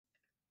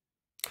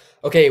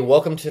Okay,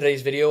 welcome to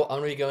today's video. I'm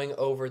going to be going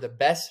over the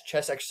best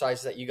chest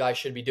exercises that you guys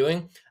should be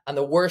doing and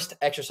the worst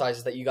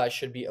exercises that you guys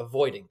should be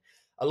avoiding.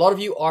 A lot of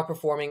you are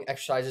performing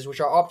exercises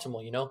which are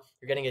optimal.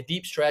 You're getting a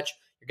deep stretch,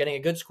 you're getting a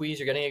good squeeze,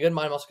 you're getting a good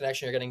mind muscle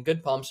connection, you're getting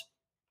good pumps.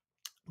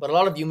 But a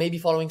lot of you may be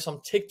following some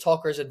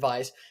TikToker's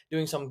advice,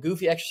 doing some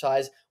goofy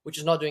exercise, which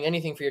is not doing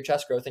anything for your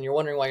chest growth, and you're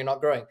wondering why you're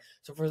not growing.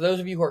 So for those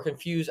of you who are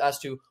confused as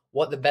to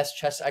what the best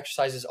chest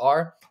exercises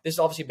are, this is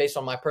obviously based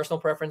on my personal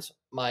preference,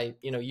 my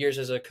years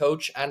as a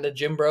coach and a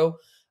gym bro,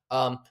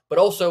 but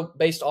also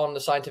based on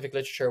the scientific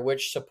literature,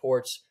 which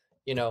supports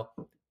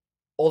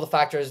all the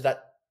factors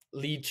that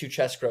lead to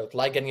chest growth,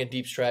 like getting a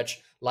deep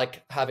stretch,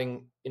 like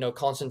having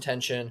constant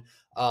tension,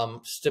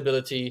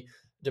 stability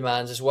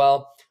demands as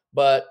well.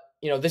 But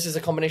this is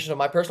a combination of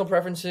my personal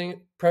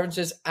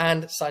preferences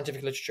and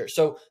scientific literature.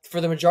 So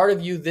for the majority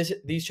of you,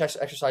 these chest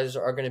exercises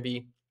are going to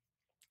be,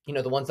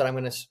 the ones that I'm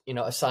going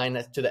to,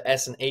 assign to the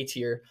S and A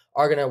tier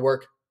are going to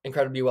work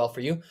incredibly well for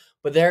you.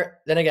 But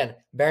then again,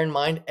 bear in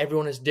mind,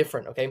 everyone is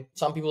different. Okay.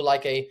 Some people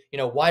like a,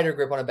 wider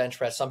grip on a bench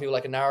press. Some people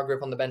like a narrow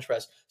grip on the bench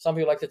press. Some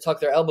people like to tuck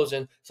their elbows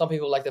in. Some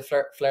people like to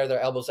flare their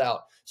elbows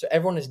out. So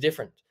everyone is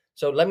different.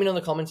 So let me know in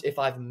the comments if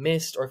I've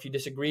missed, or if you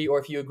disagree, or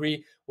if you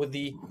agree with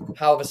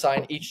how I've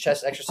assigned each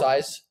chest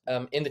exercise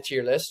in the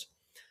tier list.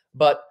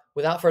 But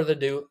without further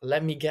ado,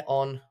 let me get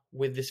on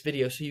with this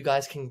video so you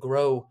guys can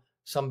grow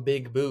some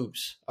big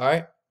boobs. All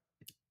right.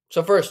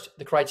 So first,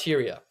 the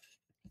criteria.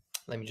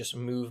 Let me just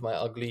move my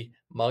ugly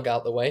mug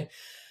out the way.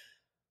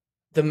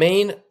 The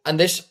main, and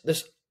this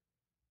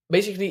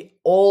basically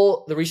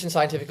all the recent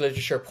scientific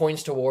literature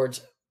points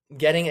towards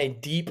getting a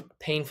deep,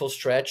 painful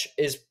stretch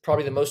is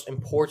probably the most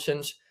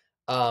important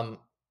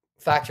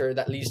factor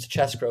that leads to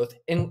chest growth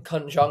in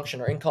conjunction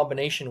or in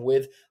combination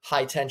with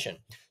high tension.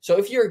 So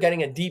if you're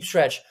getting a deep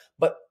stretch,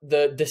 but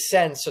the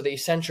descent, so the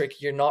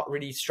eccentric, you're not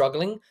really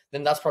struggling,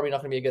 then that's probably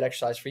not going to be a good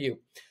exercise for you.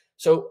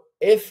 So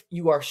if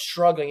you are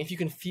struggling, if you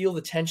can feel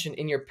the tension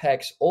in your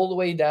pecs all the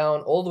way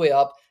down, all the way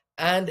up,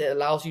 and it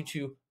allows you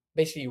to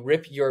basically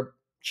rip your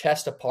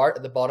chest apart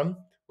at the bottom,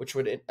 which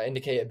would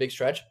indicate a big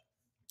stretch,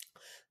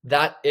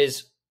 that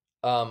is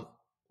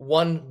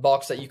one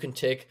box that you can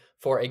tick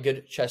for a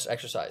good chest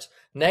exercise.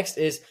 Next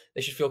is they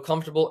should feel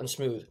comfortable and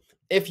smooth.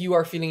 If you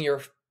are feeling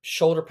your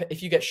shoulder,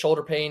 if you get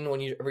shoulder pain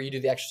whenever you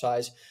do the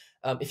exercise,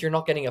 if you're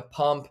not getting a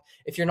pump,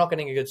 if you're not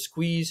getting a good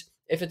squeeze,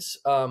 if it's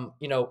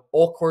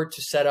awkward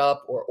to set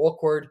up, or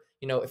awkward,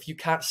 if you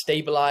can't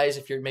stabilize,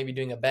 if you're maybe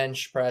doing a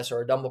bench press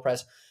or a dumbbell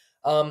press,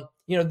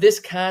 this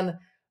can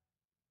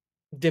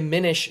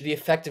diminish the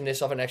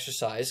effectiveness of an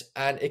exercise,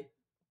 and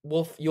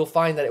you'll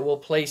find that it will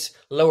place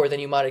lower than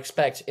you might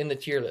expect in the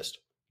tier list.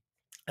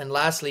 And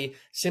lastly,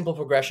 simple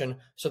progression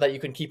so that you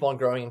can keep on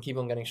growing and keep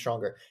on getting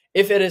stronger.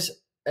 If it is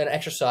an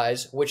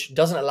exercise which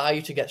doesn't allow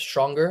you to get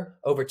stronger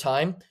over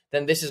time,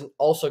 then this is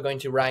also going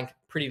to rank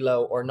pretty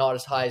low or not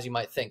as high as you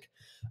might think.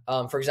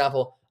 For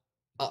example,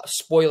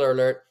 spoiler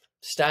alert,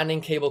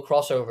 standing cable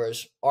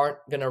crossovers aren't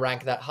going to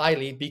rank that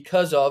highly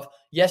because of,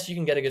 yes, you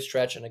can get a good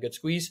stretch and a good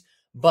squeeze,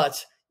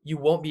 but you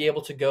won't be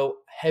able to go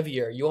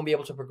heavier. You won't be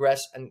able to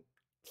progress and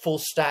full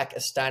stack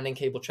a standing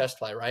cable chest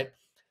fly, right?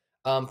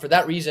 For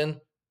that reason,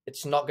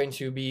 it's not going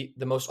to be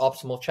the most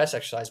optimal chest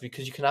exercise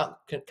because you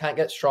can't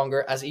get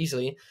stronger as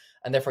easily,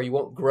 and therefore you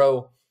won't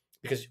grow,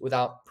 because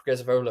without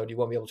progressive overload, you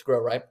won't be able to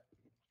grow, right?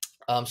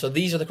 So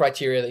these are the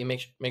criteria that you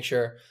make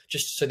sure,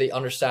 just so they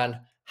understand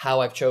how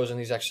I've chosen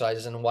these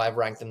exercises and why I've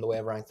ranked them the way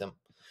I've ranked them.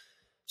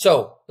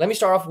 So let me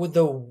start off with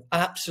the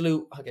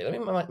absolute, okay, let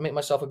me make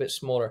myself a bit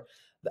smaller.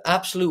 The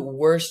absolute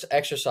worst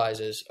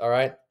exercises, all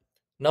right?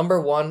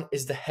 Number one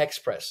is the hex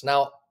press.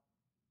 Now,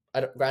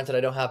 granted, I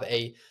don't have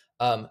a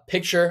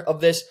picture of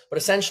this, but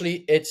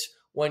essentially it's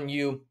when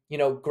you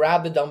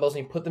grab the dumbbells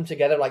and you put them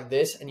together like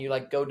this, and you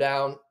go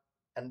down,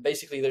 and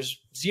basically there's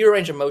zero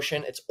range of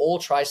motion. It's all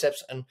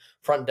triceps and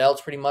front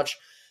delts pretty much.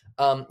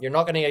 You're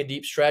not getting a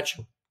deep stretch.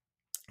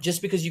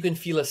 Just because you can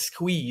feel a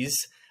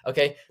squeeze,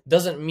 okay,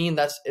 doesn't mean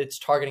it's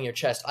targeting your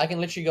chest. I can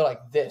literally go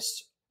like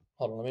this.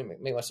 Hold on, let me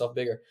make myself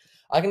bigger.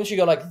 I can literally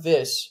go like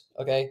this,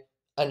 okay,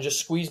 and just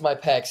squeeze my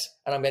pecs,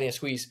 and I'm getting a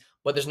squeeze,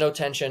 but there's no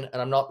tension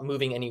and I'm not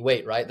moving any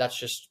weight, right? That's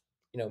just,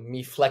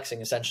 me flexing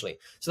essentially.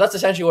 So that's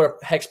essentially what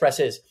a hex press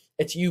is.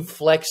 It's you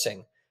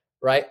flexing,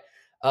 right?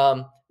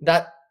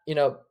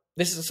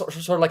 This is sort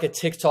of like a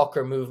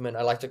TikToker movement,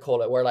 I like to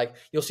call it, where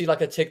you'll see a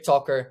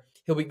TikToker,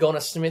 he'll be going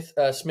to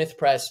Smith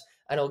press,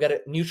 and he'll get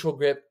a neutral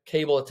grip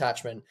cable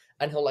attachment,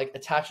 and he'll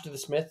attach it to the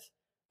Smith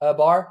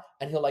bar,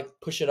 and he'll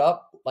push it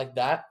up like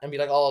that and be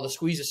like, oh, the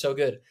squeeze is so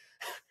good.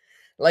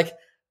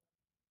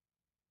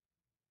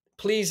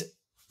 Please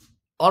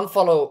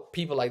unfollow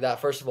people like that,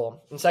 first of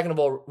all. And second of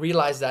all,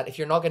 realize that if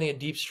you're not getting a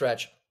deep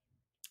stretch,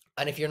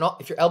 and if your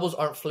elbows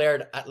aren't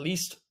flared at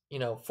least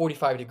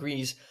 45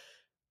 degrees,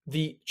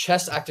 the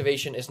chest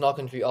activation is not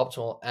going to be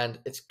optimal, and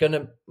it's going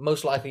to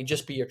most likely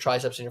just be your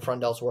triceps and your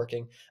front delts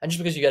working. And just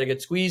because you get a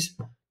good squeeze,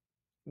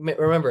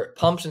 remember,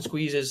 pumps and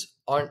squeezes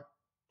aren't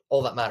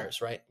all that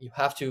matters, right? You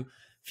have to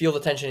feel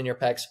the tension in your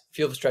pecs,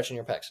 feel the stretch in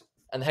your pecs.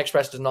 and the hex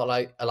press does not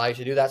allow you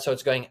to do that. So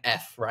it's going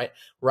F, right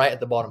at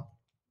the bottom.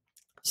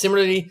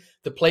 Similarly,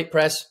 the plate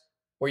press,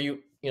 where you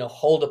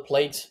hold a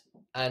plate,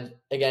 and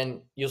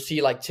again, you'll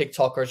see like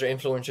TikTokers or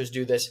influencers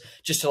do this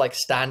just to like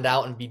stand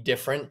out and be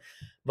different,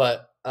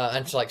 but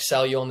and to like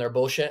sell you on their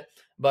bullshit.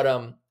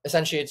 But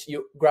essentially, it's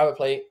you grab a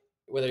plate,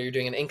 whether you're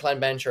doing an incline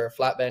bench or a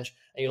flat bench,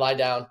 and you lie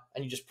down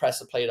and you just press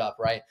the plate up,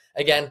 right?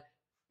 Again,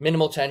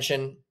 minimal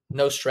tension,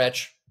 no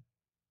stretch,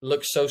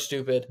 looks so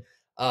stupid.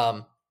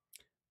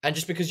 And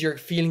just because you're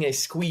feeling a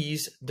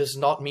squeeze does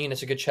not mean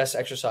it's a good chest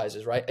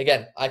exercises, right?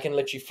 Again, I can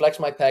literally flex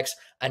my pecs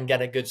and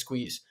get a good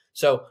squeeze.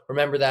 So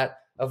remember that.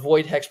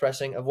 Avoid hex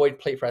pressing, avoid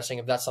plate pressing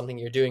if that's something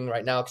you're doing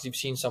right now, because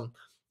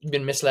you've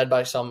been misled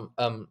by some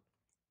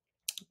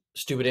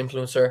stupid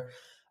influencer.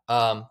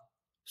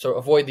 So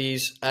avoid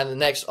these. And the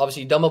next,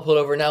 obviously, dumbbell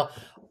pullover. Now,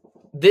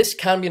 this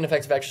can be an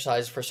effective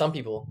exercise for some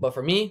people, but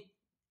for me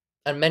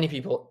and many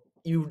people,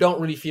 you don't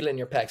really feel it in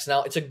your pecs.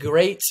 Now, it's a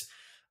great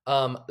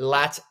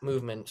lat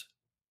movement,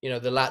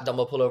 the lat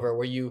dumbbell pullover,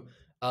 where you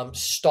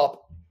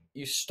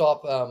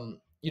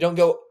you don't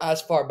go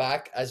as far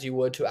back as you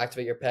would to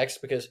activate your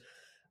pecs, because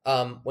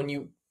when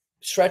you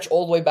stretch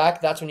all the way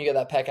back, that's when you get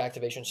that pec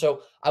activation.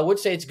 So I would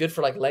say it's good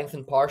for like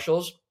lengthened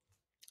partials.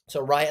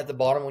 So right at the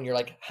bottom, when you're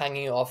like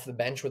hanging off the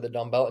bench with a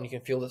dumbbell and you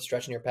can feel the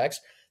stretch in your pecs,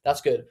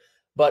 that's good.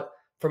 But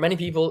for many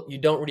people, you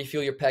don't really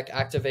feel your pec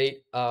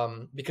activate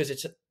because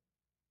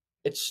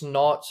it's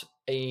not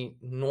a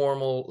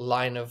normal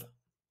line of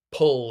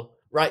pull,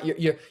 right?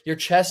 Your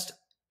chest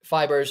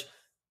fibers,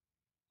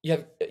 you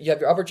have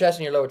your upper chest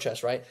and your lower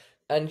chest, right?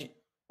 And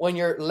when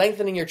you're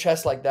lengthening your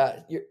chest like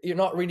that, you're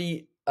not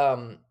really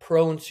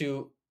prone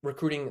to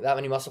recruiting that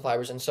many muscle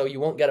fibers, and so you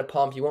won't get a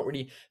pump. You won't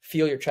really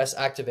feel your chest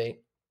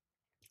activate.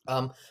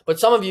 But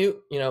some of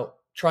you,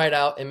 try it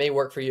out. It may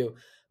work for you.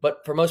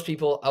 But for most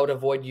people, I would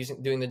avoid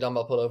doing the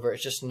dumbbell pullover.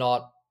 It's just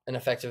not an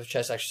effective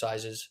chest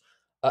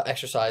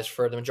exercise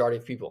for the majority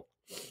of people.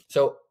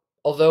 So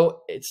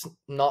although it's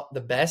not the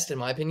best, in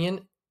my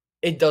opinion,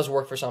 it does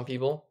work for some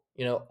people.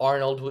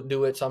 Arnold would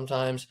do it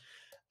sometimes.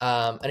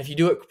 And if you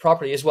do it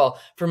properly as well,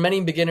 for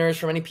many beginners,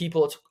 for many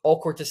people, it's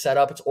awkward to set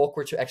up. It's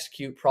awkward to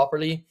execute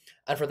properly.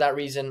 And for that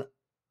reason,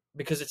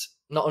 because it's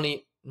not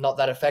only not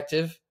that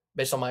effective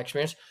based on my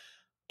experience,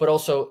 but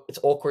also it's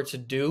awkward to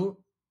do,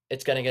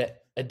 it's going to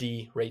get a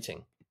D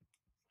rating.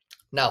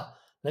 Now,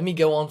 let me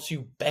go on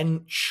to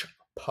bench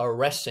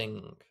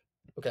pressing.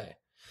 Okay.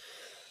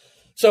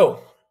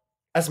 So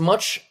as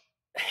much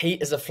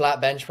hate as a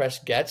flat bench press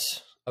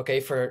gets,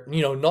 okay, for,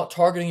 not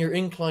targeting your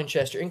incline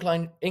chest, your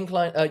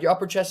your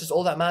upper chest is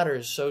all that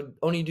matters. So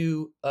only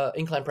do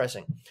incline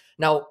pressing.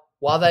 Now,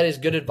 while that is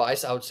good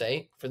advice, I would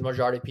say for the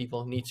majority of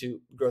people who need to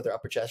grow their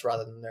upper chest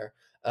rather than their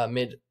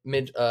mid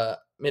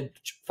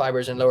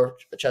fibers and lower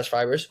chest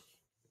fibers,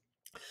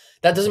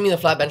 that doesn't mean the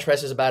flat bench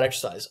press is a bad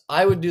exercise.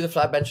 I would do the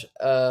flat bench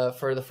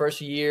for the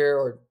first year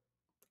or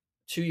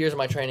 2 years of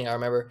my training, I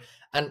remember.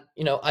 And,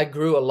 I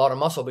grew a lot of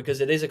muscle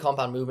because it is a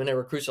compound movement. It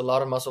recruits a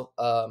lot of muscle.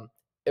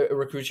 It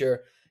recruits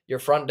your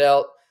front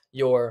delt,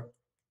 your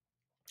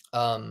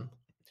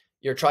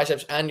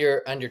triceps and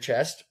your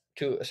chest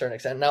to a certain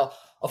extent. Now,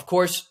 of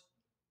course,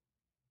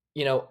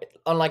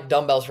 unlike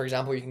dumbbells, for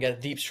example, you can get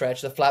a deep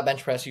stretch. The flat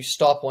bench press, you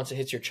stop once it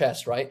hits your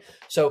chest, right?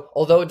 So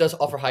although it does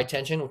offer high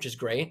tension, which is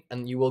great,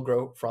 and you will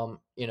grow from,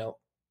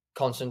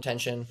 constant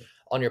tension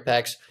on your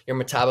pecs, your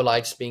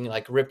metabolites being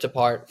like ripped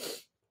apart,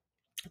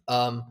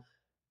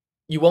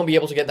 you won't be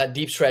able to get that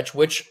deep stretch,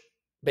 which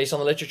based on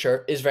the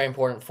literature is very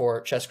important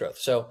for chest growth.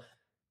 So,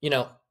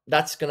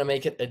 that's going to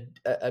make it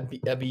a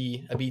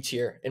B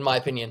tier, in my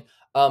opinion.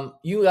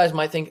 You guys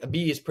might think a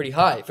B is pretty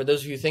high. For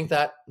those of you who think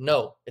that,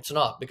 no, it's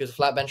not, because the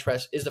flat bench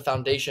press is the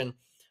foundational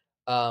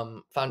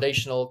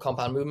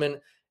compound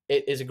movement.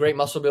 It is a great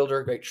muscle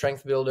builder, great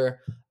strength builder.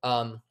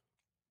 And,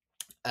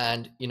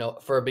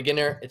 for a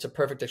beginner, it's a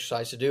perfect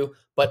exercise to do.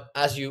 But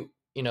as you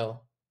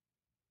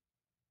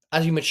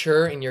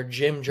mature in your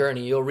gym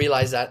journey, you'll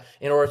realize that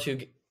in order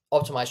to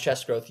optimize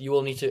chest growth, you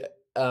will need to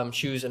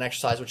choose an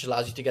exercise which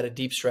allows you to get a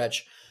deep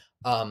stretch,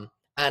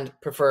 and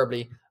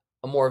preferably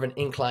a more of an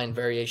incline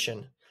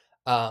variation.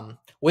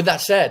 With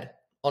that said,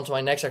 onto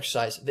my next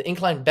exercise, the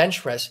incline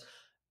bench press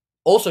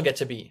also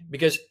gets a B,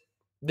 because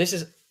this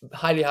is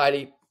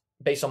highly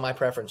based on my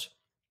preference.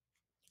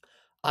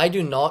 I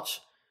do not,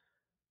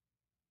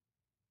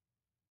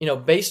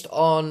 based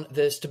on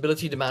the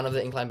stability demand of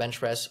the incline bench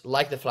press,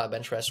 like the flat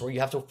bench press, where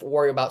you have to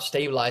worry about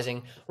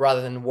stabilizing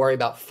rather than worry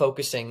about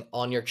focusing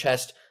on your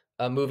chest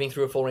moving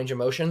through a full range of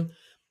motion.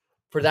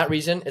 For that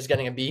reason, it's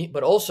getting a B.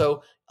 But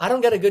also, I don't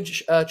get a good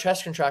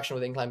chest contraction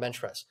with incline bench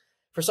press.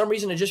 For some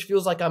reason, it just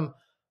feels like I'm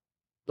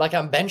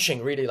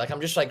benching, really. Like I'm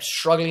just like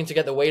struggling to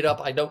get the weight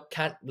up.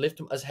 Can't lift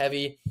as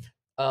heavy.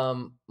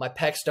 My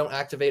pecs don't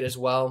activate as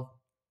well.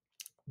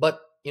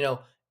 But,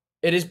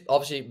 it is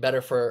obviously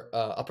better for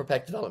upper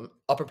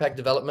pec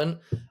development.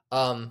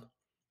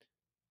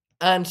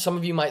 And some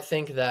of you might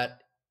think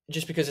that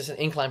just because it's an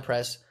incline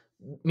press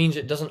means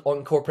it doesn't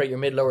incorporate your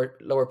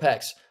lower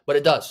pecs, but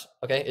it does.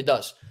 Okay, it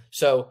does.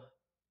 So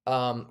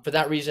for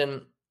that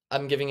reason,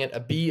 I'm giving it a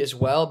B as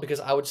well, because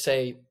I would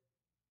say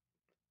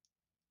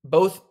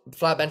both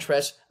flat bench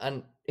press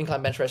and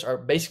incline bench press are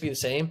basically the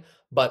same,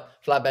 but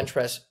flat bench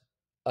press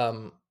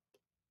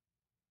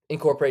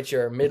incorporates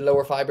your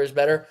mid-lower fibers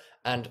better,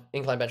 and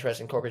incline bench press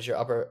incorporates your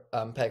upper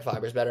pec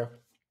fibers better.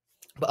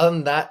 But other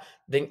than that,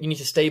 then you need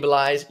to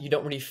stabilize. You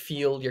don't really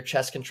feel your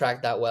chest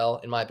contract that well,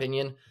 in my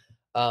opinion.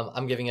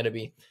 I'm giving it a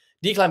B.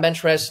 Decline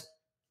bench press,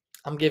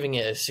 I'm giving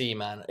it a C,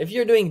 man. If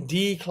you're doing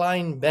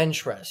decline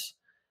bench press,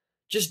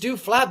 just do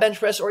flat bench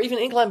press or even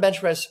incline bench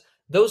press.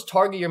 Those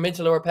target your mid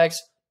to lower pecs,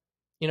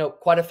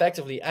 quite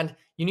effectively. And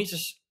you need to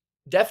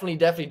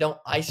definitely don't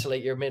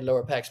isolate your mid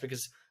lower pecs,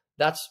 because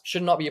that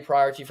should not be a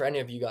priority for any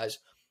of you guys.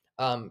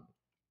 And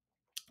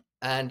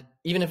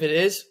even if it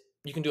is,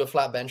 you can do a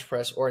flat bench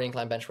press or an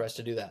incline bench press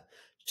to do that,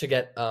 to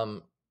get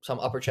some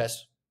upper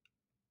chest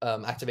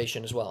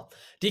activation as well.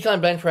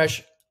 Decline bench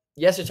press,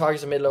 yes, it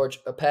targets the mid-lower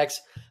pecs,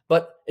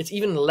 but it's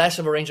even less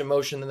of a range of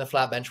motion than the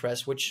flat bench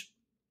press, which,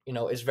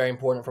 is very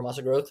important for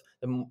muscle growth.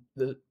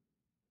 The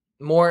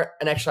more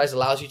an exercise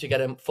allows you to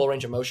get a full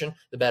range of motion,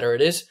 the better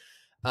it is.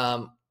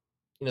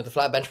 The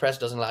flat bench press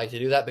doesn't allow you to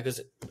do that because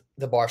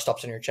the bar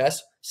stops in your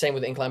chest. Same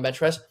with the incline bench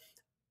press.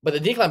 But the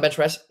decline bench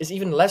press is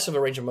even less of a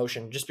range of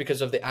motion just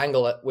because of the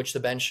angle at which the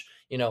bench,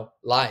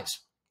 lies.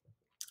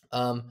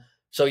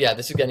 So yeah,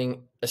 this is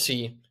getting a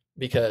C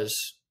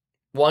because,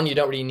 one, you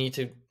don't really need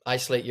to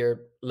isolate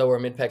your lower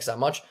mid pecs that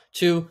much.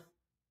 Two,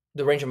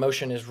 the range of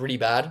motion is really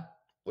bad,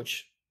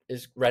 which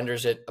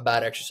renders it a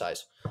bad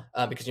exercise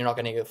because you're not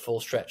getting a full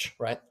stretch,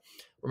 right?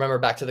 Remember,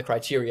 back to the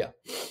criteria.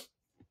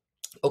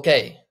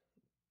 Okay,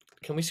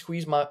 can we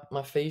squeeze my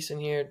face in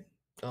here?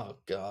 Oh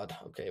God,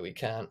 okay, we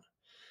can't.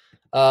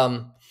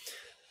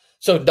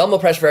 So dumbbell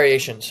press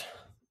variations.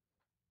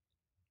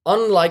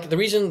 Unlike the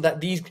reason that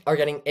these are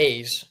getting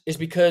A's is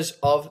because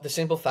of the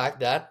simple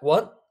fact that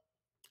what?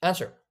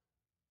 Answer.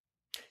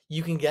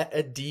 You can get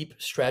a deep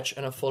stretch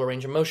and a full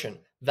range of motion.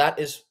 That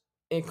is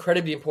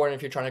incredibly important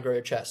if you're trying to grow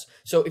your chest.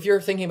 So if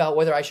you're thinking about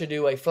whether I should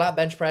do a flat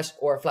bench press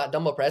or a flat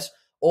dumbbell press,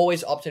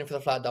 always opt in for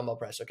the flat dumbbell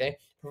press, okay?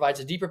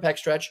 Provides a deeper pec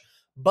stretch,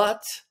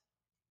 but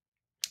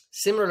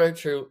similar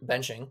to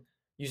benching,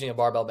 using a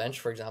barbell bench,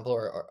 for example,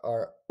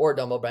 or a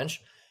dumbbell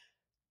bench,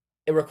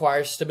 it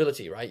requires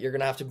stability, right? You're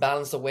going to have to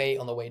balance the weight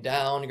on the way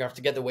down. You're going to have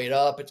to get the weight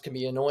up. It can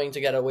be annoying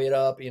to get a weight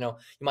up. You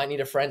might need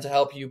a friend to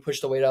help you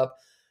push the weight up.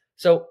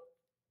 So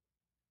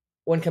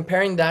when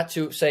comparing that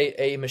to, say,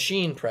 a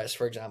machine press,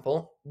 for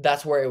example,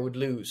 that's where it would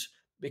lose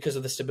because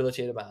of the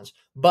stability it demands.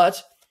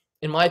 But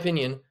in my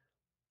opinion,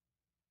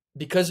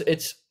 because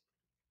it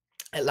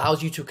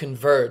allows you to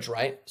converge,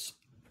 right?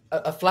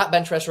 A flat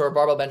bench press or a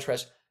barbell bench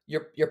press,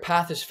 your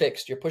path is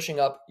fixed. You're pushing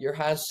up, your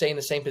hands stay in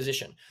the same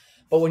position.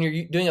 But when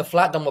you're doing a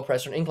flat dumbbell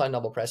press or an incline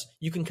dumbbell press,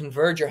 you can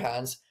converge your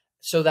hands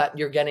so that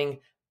you're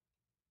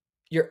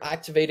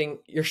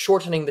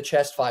shortening the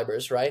chest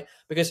fibers, right?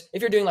 Because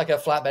if you're doing like a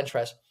flat bench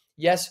press,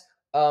 yes,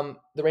 the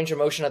range of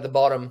motion at the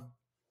bottom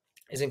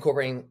is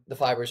incorporating the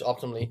fibers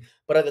optimally,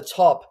 but at the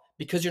top,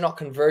 because you're not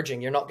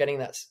converging, you're not getting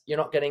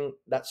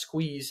that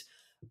squeeze.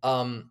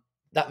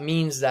 That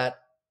means that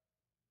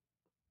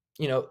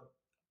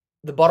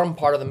the bottom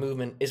part of the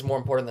movement is more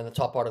important than the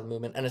top part of the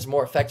movement, and it's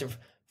more effective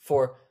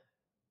for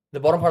the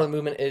bottom part of the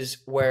movement is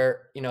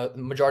where, the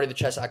majority of the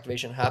chest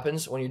activation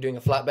happens when you're doing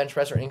a flat bench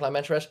press or incline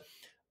bench press.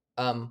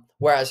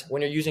 Whereas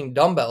when you're using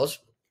dumbbells,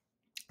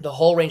 the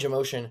whole range of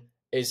motion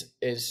is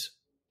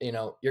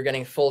you're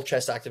getting full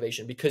chest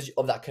activation because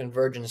of that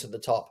convergence at the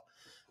top,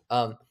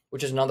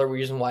 which is another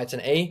reason why it's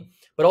an A.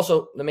 But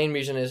also the main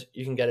reason is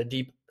you can get a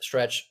deep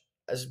stretch,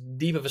 as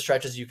deep of a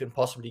stretch as you can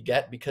possibly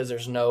get, because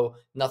there's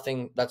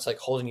nothing that's like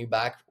holding you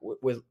back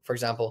with, for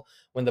example,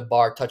 when the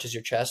bar touches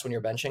your chest when you're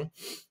benching.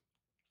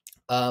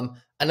 And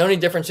the only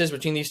differences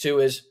between these two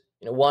is,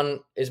 one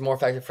is more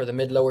effective for the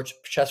mid-lower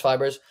chest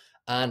fibers,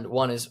 and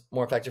one is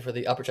more effective for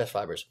the upper chest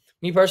fibers.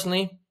 Me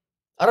personally,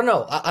 I don't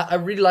know. I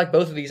really like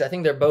both of these. I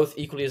think they're both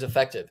equally as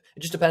effective. It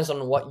just depends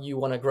on what you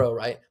want to grow,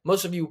 right?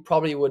 Most of you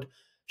probably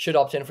should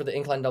opt in for the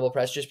incline double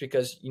press just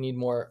because you need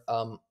more,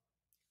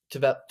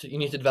 you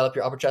need to develop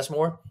your upper chest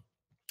more.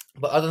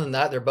 But other than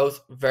that, they're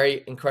both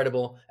very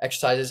incredible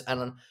exercises. And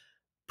on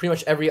pretty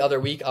much every other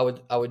week, I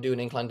would do an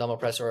incline dumbbell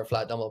press or a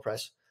flat dumbbell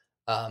press.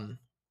 And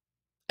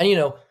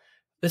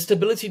the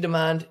stability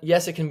demand,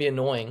 yes, it can be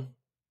annoying.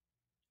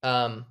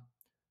 But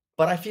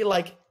I feel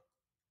like,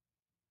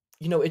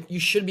 you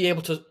should be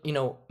able to,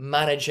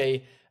 manage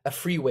a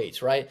free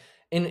weight, right?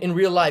 In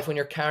real life, when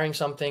you're carrying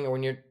something or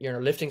when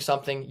you're lifting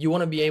something, you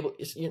want to be able,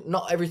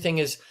 not everything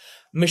is,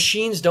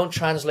 machines don't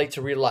translate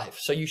to real life.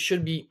 So you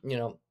should be,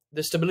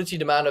 the stability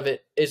demand of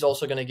it is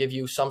also going to give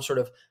you some sort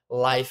of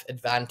life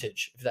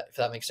advantage, if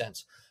that makes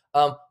sense.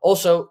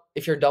 Also,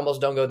 if your dumbbells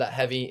don't go that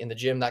heavy in the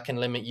gym, that can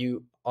limit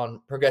you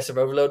on progressive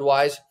overload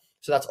wise.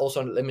 So that's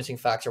also a limiting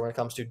factor when it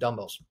comes to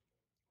dumbbells.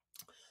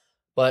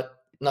 But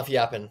enough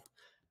yapping.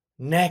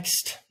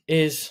 Next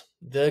is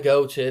the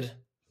goated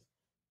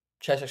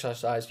chest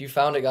exercise. You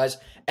found it, guys.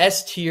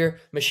 S-tier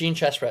machine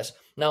chest press.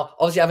 Now,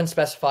 obviously I haven't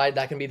specified.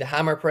 That can be the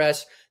hammer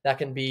press. That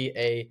can be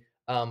a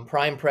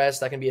prime press,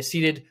 that can be a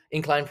seated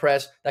incline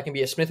press, that can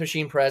be a Smith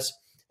machine press,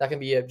 that can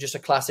be just a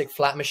classic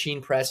flat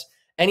machine press.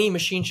 Any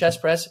machine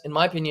chest press, in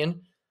my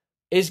opinion,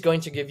 is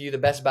going to give you the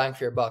best bang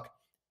for your buck.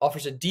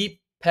 Offers a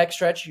deep pec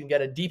stretch. You can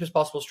get a deepest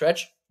possible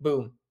stretch.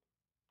 Boom.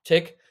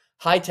 Tick.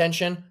 High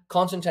tension,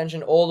 constant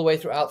tension all the way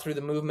through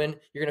the movement.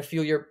 You're going to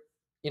feel your,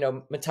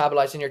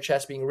 metabolites in your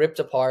chest being ripped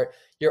apart.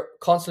 You're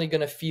constantly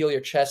going to feel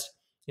your chest,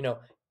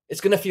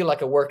 it's going to feel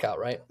like a workout,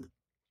 right?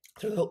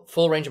 Through the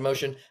full range of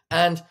motion.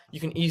 And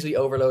you can easily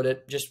overload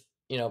it. Just,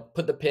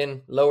 put the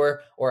pin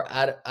lower or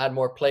add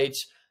more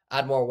plates,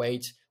 add more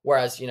weight.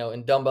 Whereas,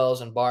 in dumbbells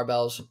and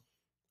barbells,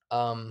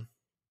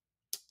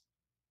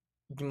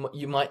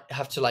 you might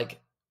have to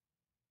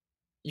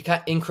you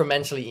can't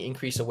incrementally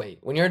increase the weight.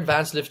 When you're an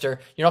advanced lifter,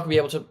 you're not gonna be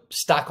able to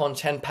stack on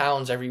 10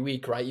 pounds every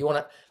week, right? You want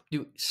to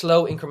do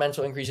slow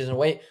incremental increases in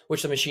weight,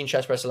 which the machine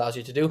chest press allows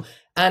you to do.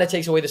 And it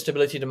takes away the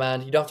stability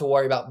demand. You don't have to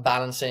worry about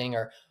balancing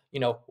or,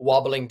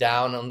 wobbling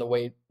down on the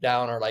way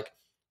down, or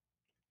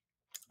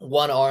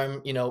one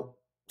arm,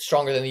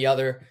 stronger than the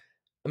other.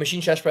 A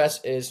machine chest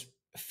press is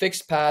a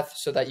fixed path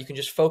so that you can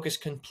just focus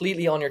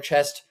completely on your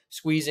chest,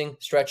 squeezing,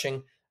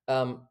 stretching,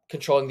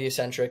 controlling the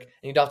eccentric, and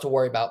you don't have to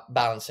worry about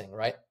balancing,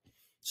 right?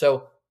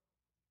 So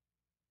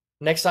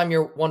next time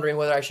you're wondering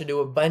whether I should do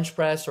a bench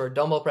press or a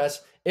dumbbell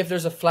press, if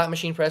there's a flat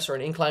machine press or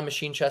an incline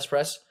machine chest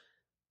press,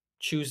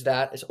 choose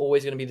that. It's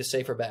always going to be the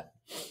safer bet.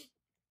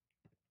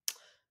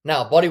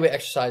 Now, bodyweight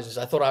exercises.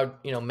 I thought I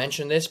would,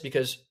 mention this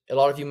because a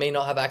lot of you may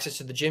not have access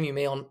to the gym. You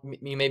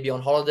may be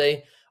on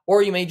holiday,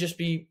 or you may just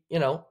be,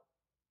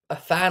 a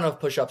fan of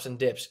push-ups and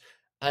dips.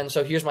 And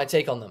so here's my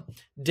take on them.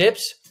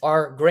 Dips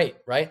are great,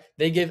 right?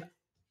 They give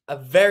a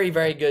very,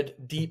 very good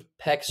deep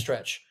pec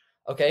stretch.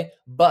 Okay,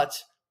 but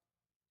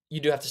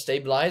you do have to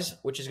stabilize,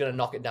 which is going to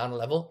knock it down a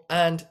level.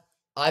 And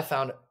I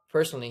found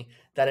personally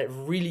that it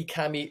really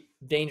can be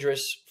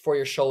dangerous for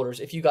your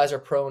shoulders. If you guys are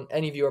prone,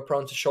 any of you are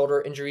prone to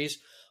shoulder injuries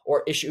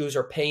or issues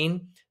or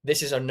pain,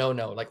 this is a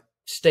no-no.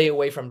 Stay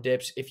away from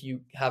dips if you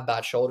have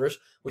bad shoulders,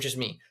 which is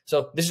me.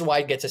 So this is why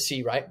I get a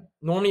C, right?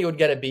 Normally you would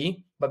get a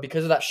B, but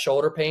because of that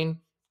shoulder pain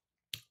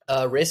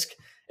risk,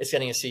 it's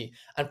getting a C.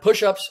 And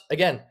push-ups,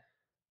 again,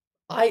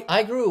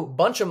 I grew a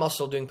bunch of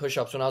muscle doing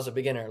push-ups when I was a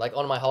beginner.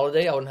 On my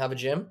holiday, I wouldn't have a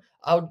gym.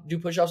 I would do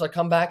push-ups. I'd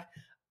come back.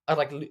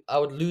 I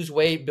would lose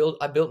weight.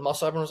 I built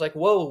muscle. Everyone was like,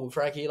 "Whoa,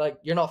 Frankie,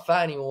 you're not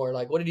fat anymore.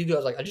 What did you do?" I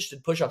was like, "I just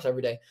did push-ups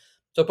every day."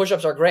 So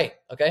push-ups are great,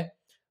 okay?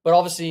 But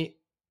obviously,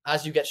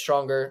 as you get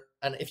stronger,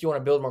 and if you want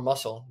to build more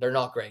muscle, they're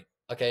not great,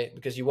 okay?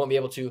 Because you won't be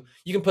able to.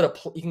 You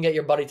can get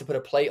your buddy to put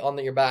a plate on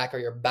your back or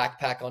your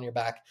backpack on your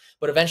back,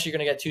 but eventually you're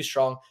gonna get too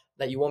strong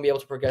that you won't be able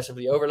to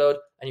progressively overload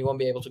and you won't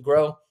be able to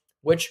grow,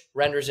 which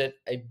renders it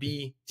a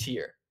B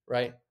tier,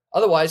 right?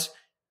 Otherwise,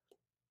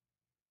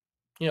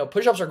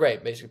 push-ups are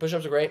great, basically.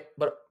 Push-ups are great,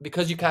 but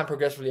because you can't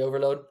progressively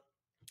overload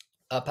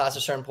past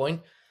a certain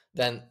point,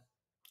 then,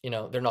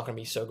 they're not going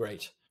to be so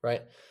great,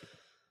 right?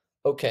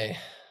 Okay,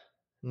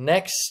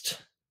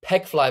 next,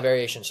 pec fly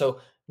variation. So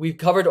we've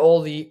covered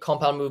all the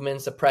compound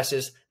movements, the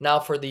presses. Now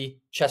for the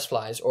chest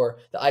flies or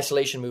the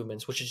isolation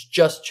movements, which is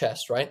just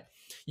chest, right?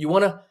 You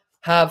want to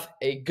have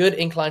a good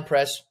incline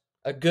press,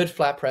 a good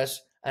flat press,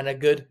 and a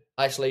good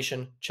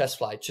isolation chest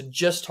fly to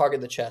just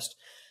target the chest.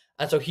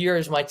 And so here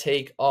is my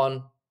take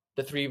on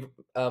the three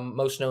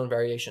most known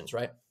variations,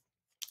 right?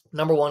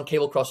 Number one,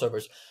 cable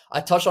crossovers.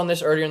 I touched on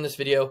this earlier in this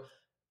video.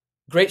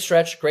 Great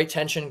stretch, great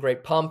tension,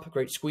 great pump,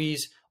 great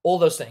squeeze, all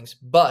those things.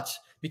 But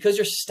because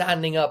you're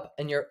standing up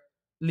and you're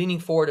leaning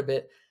forward a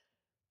bit,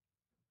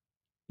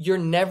 you're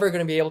never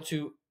going to be able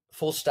to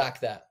full stack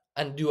that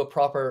and do a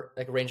proper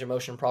range of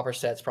motion, proper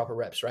sets, proper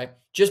reps, right?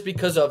 Just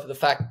because of the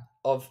fact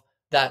of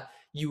that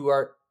you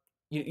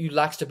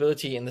lack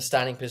stability in the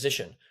standing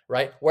position,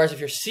 right? Whereas if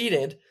you're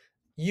seated,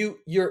 your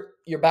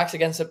back's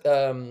against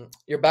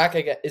your back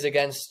is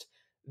against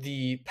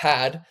the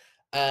pad,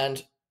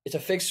 and it's a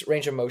fixed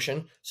range of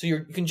motion, so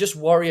you can just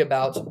worry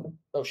about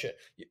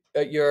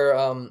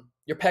your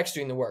pecs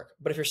doing the work.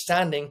 But if you're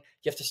standing,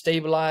 you have to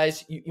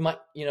stabilize. You might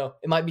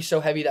it might be so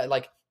heavy that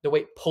the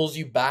weight pulls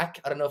you back.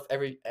 I don't know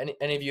if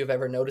any of you have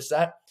ever noticed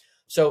that.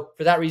 So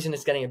for that reason,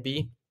 it's getting a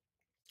B.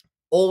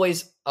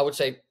 Always, I would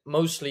say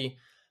mostly,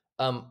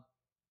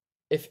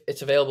 if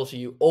it's available to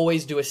you,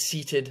 always do a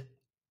seated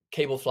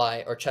cable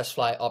fly or chest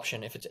fly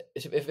option if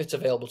it's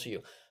available to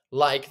you.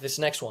 Like this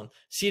next one,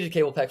 seated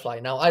cable pec fly.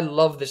 Now, I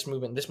love this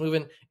movement. This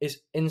movement is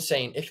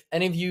insane. If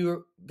any of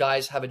you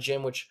guys have a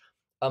gym which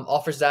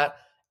offers that,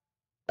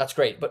 that's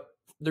great. But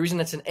the reason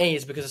it's an A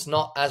is because it's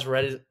not as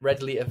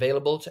readily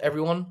available to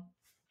everyone.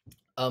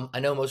 I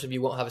know most of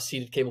you won't have a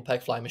seated cable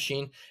pec fly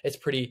machine. It's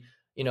pretty,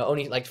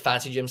 only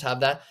fancy gyms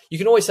have that. You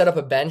can always set up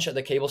a bench at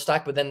the cable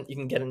stack, but then you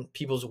can get in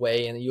people's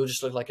way and you'll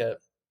just look like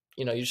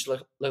you just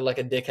look like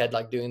a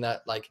dickhead doing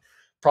that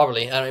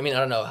properly. I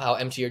don't know how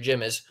empty your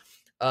gym is.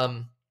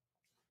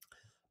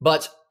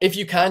 But if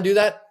you can do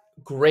that,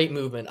 great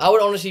movement. I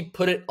would honestly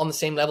put it on the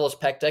same level as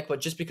pec deck,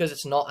 but just because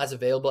it's not as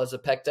available as a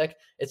pec deck,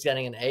 it's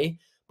getting an A.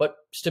 But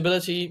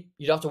stability,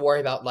 you don't have to worry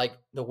about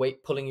the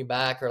weight pulling you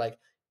back or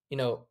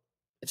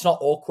it's not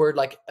awkward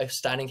like a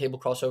standing cable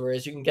crossover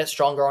is. You can get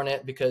stronger on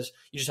it because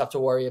you just have to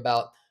worry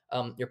about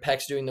your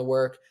pecs doing the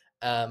work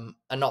and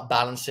not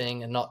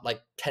balancing and not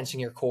like tensing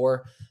your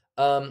core.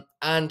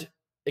 And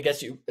it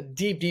gets you a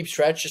deep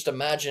stretch. Just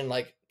imagine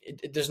like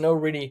there's no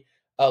really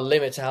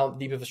limit to how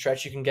deep of a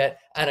stretch you can get,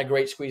 and a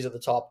great squeeze at the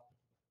top.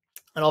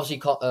 And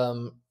obviously,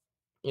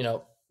 you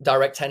know,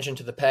 direct tension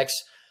to the pecs.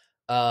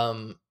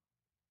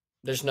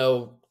 There's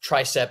no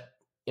tricep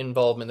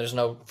involvement. There's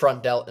no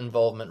front delt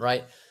involvement,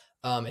 right?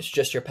 It's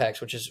just your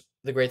pecs, which is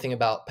the great thing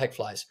about pec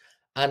flies.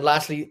 And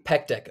lastly,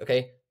 pec deck.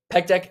 Okay,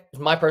 pec deck is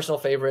my personal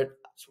favorite.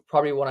 It's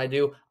probably what I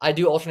do. I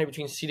do alternate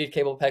between seated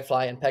cable pec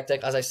fly and pec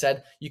deck. As I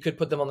said, you could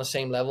put them on the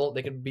same level.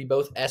 They could be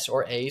both S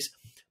or A's.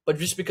 But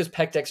just because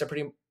pec decks are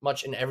pretty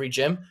much in every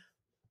gym,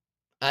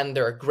 and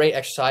they're a great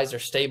exercise, they're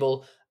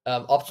stable,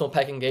 optimal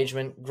pec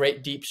engagement,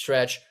 great deep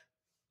stretch,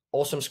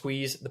 awesome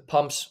squeeze. The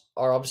pumps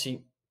are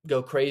obviously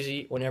go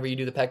crazy whenever you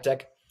do the pec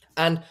deck,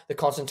 and the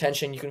constant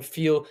tension. You can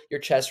feel your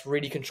chest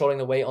really controlling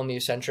the weight on the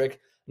eccentric,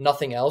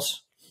 nothing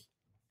else.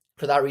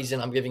 For that reason,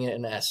 I'm giving it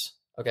an S,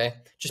 okay?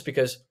 Just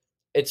because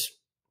it's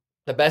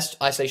the best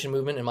isolation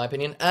movement, in my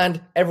opinion,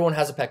 and everyone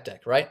has a pec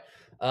deck, right?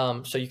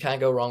 So you can't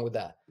go wrong with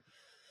that.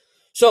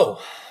 So,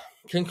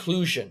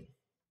 conclusion.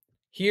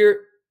 Here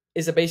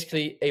is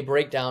basically a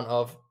breakdown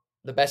of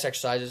the best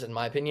exercises, in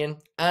my opinion,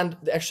 and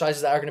the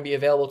exercises that are going to be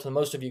available to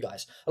most of you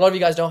guys. A lot of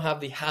you guys don't have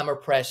the hammer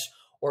press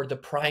or the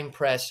prime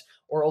press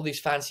or all these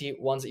fancy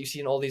ones that you see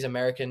in all these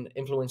American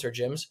influencer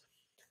gyms.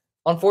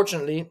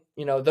 Unfortunately,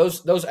 you know,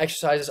 those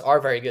exercises are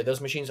very good.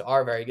 Those machines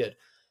are very good.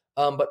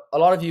 But a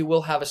lot of you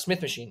will have a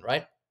Smith machine,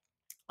 right?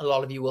 A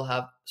lot of you will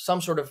have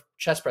some sort of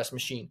chest press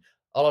machine.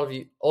 All of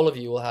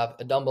you will have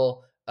a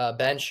dumbbell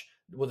bench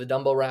with a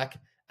dumbbell rack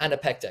and a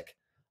pec deck.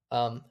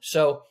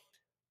 So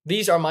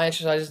these are my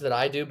exercises that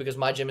I do because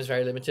my gym is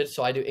very limited.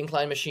 So I do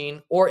incline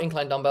machine or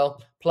incline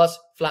dumbbell plus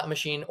flat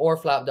machine or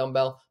flat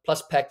dumbbell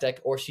plus pec deck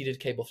or seated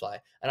cable fly.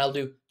 And I'll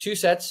do 2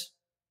 sets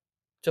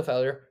till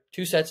failure,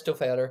 2 sets till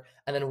failure,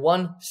 and then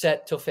 1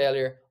 set till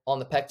failure on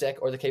the pec deck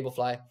or the cable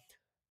fly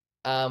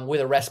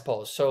with a rest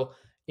pause. So,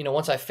 you know,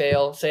 once I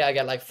fail, say I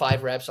get like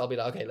 5 reps, I'll be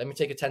like, okay, let me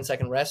take a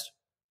 10-second rest.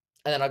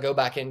 And then I'll go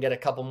back in, get a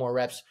couple more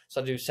reps.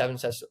 So I'll do 7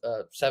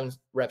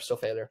 reps till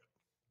failure.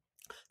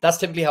 That's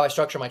typically how I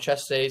structure my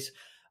chest days.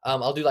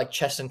 I'll do like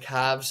chest and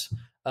calves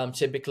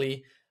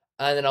typically,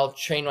 and then I'll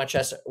train my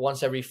chest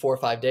once every 4 or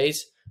 5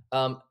 days.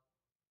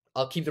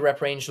 I'll keep the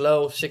rep range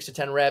low, 6 to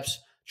 10 reps,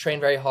 train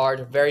very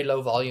hard, very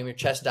low volume. Your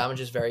chest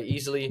damages very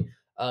easily.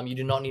 You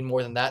do not need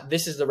more than that.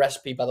 This is the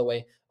recipe, by the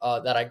way,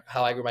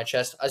 how I grew my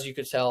chest. As you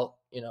could tell,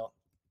 you know,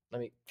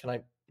 let me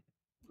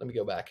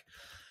go back.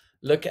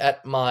 Look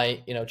at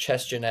my, you know,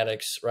 chest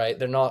genetics, right?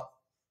 They're not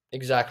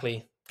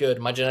exactly good.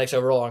 My genetics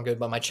overall aren't good,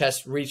 but my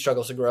chest really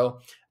struggles to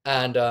grow.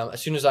 And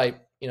as soon as I,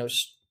 you know,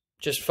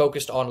 just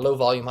focused on low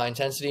volume, high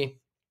intensity,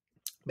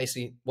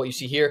 basically what you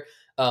see here,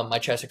 my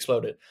chest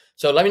exploded.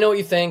 So let me know what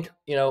you think.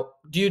 You know,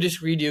 do you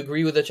disagree? Do you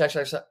agree with the chest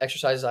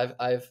exercises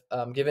I've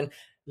given?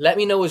 Let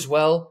me know as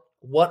well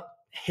what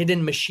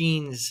hidden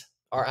machines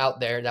are out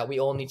there that we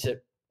all need to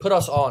put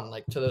us on,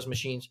 like to those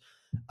machines,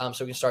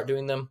 so we can start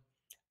doing them.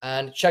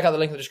 And check out the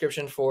link in the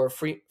description for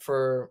free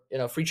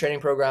training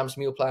programs,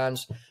 meal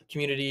plans,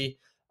 community,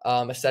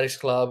 aesthetics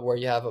club, where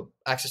you have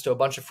access to a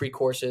bunch of free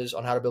courses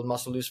on how to build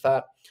muscle, lose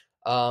fat.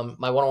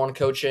 My one-on-one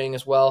coaching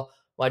as well,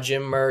 my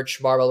gym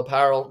merch, barbell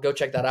apparel. Go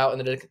check that out in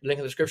the link in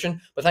the description.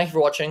 But thank you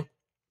for watching,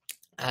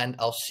 and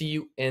I'll see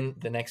you in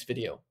the next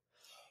video.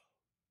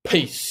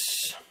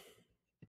 Peace.